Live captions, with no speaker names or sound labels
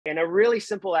And a really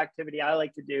simple activity I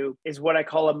like to do is what I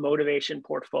call a motivation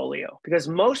portfolio, because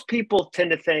most people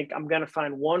tend to think I'm going to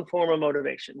find one form of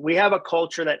motivation. We have a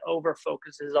culture that over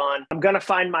focuses on, I'm going to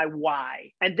find my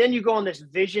why. And then you go on this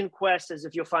vision quest as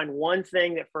if you'll find one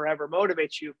thing that forever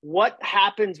motivates you. What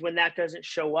happens when that doesn't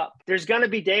show up? There's going to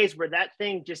be days where that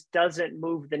thing just doesn't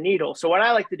move the needle. So what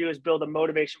I like to do is build a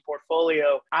motivation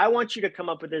portfolio. I want you to come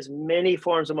up with as many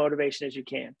forms of motivation as you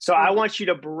can. So I want you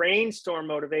to brainstorm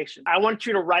motivation. I want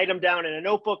you to write them down in a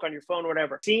notebook, on your phone,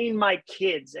 whatever. Seeing my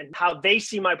kids and how they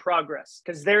see my progress,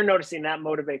 because they're noticing, that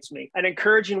motivates me. An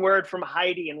encouraging word from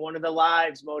Heidi in one of the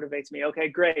lives motivates me. Okay,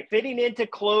 great. Fitting into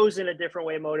clothes in a different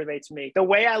way motivates me. The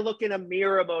way I look in a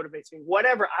mirror motivates me.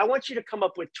 Whatever. I want you to come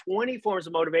up with 20 forms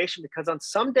of motivation, because on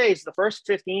some days, the first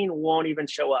 15 won't even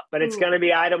show up, but it's going to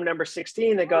be item number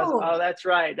 16 that goes, oh, that's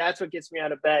right. That's what gets me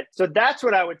out of bed. So that's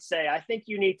what I would say. I think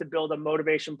you need to build a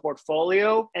motivation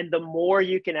portfolio, and the more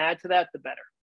you can add to that, the better.